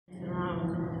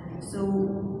So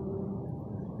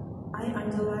I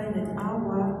underline that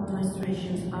our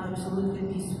demonstrations are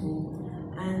absolutely peaceful,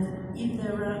 and if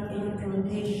there are any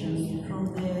provocations from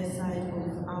the side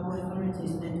of our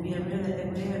authorities, and we are really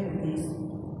aware of this,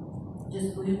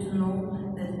 just for you to know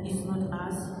that it's not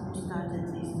us who started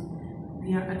this.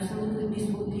 We are absolutely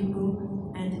peaceful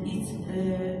people, and it's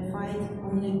a fight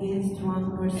only against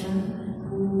one person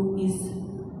who is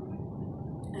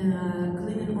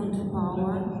clinging onto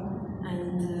power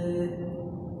and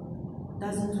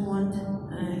doesn't want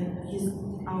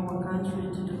our country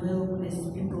to develop as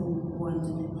people want.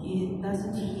 He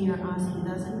doesn't hear us, he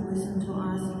doesn't listen to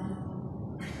us,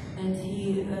 and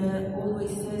he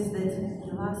always says that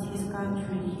he loves his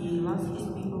country, he loves his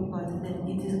people, but that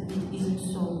it isn't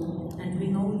so. And we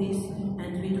know this,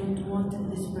 and we don't want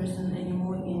this person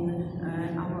anymore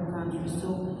in our country.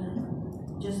 So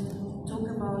just talk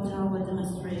about our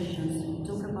demonstrations,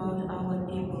 talk about our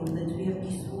people, that we are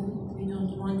peaceful, we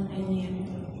don't want any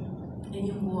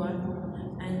war,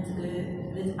 and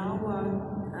that our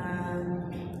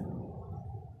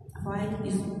fight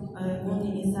is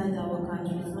only inside our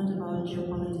country. It's not about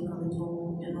geopolitical at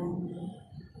all, you know.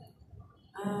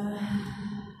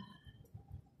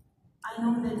 I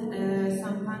know that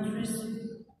some countries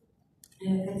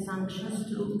had sanctions,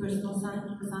 to personal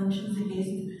sanctions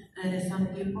against some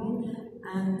people,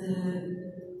 and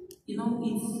you know,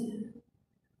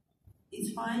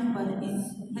 it's fine, but it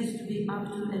has to be up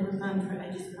to every country.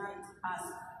 I just can't ask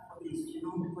for this, you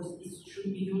know, because it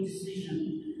should be your decision,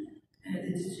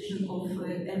 the decision of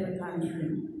every country.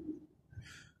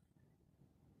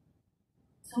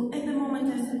 So at the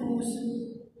moment, I suppose,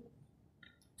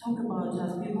 talk about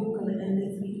us, be vocal, and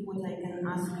let's see what I can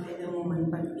ask at the moment.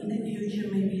 But in the future,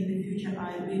 maybe in the future,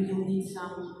 we will need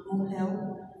some more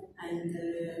help. And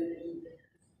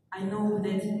I know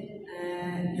that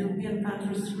European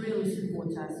countries really support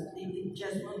us. It's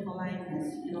just not politeness,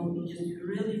 you know, you just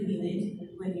really mean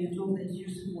it when you talk that you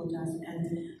support us. And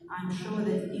I'm sure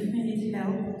that if we need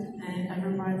help,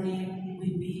 everybody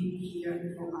will be